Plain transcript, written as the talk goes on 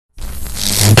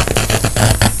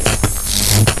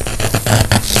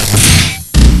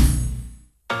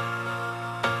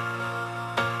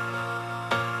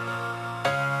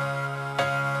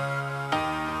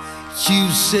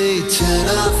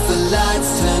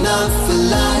off the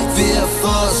light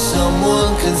before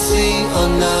someone can see or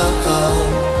not.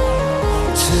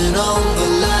 Turn on the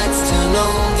lights, turn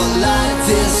on the light.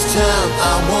 This time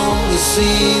I wanna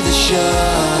see the show.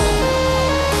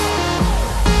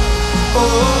 Oh,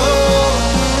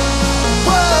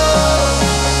 whoa.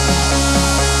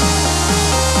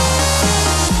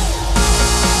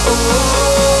 Oh,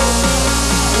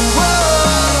 whoa.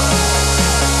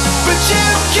 But you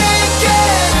can't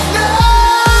get enough.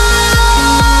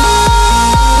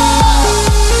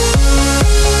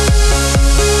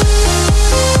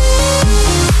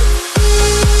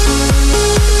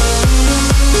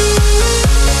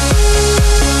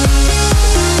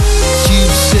 You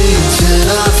say turn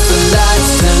off the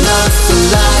lights, turn off the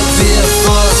light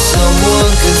before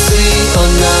someone can see or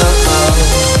not.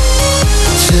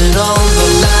 Turn on the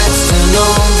lights, turn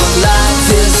on the light.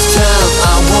 This time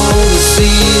I wanna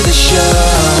see the show.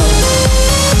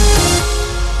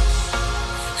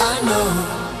 I know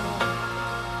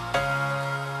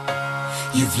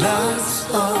you've lost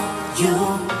all your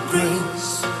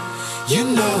grace. You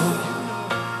know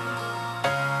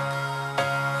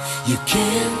you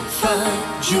can't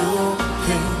find your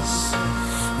place.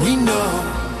 We know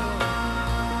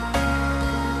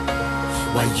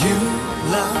why you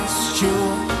lost your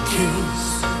case.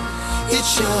 It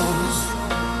shows.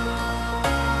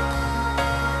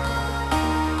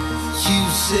 You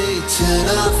say turn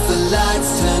off the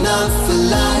lights, turn off the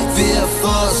light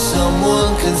before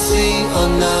someone can see or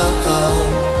not.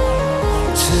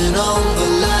 Turn on the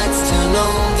lights, turn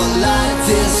on the light.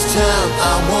 This time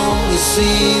I wanna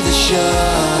see the show.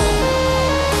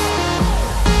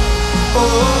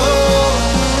 Oh.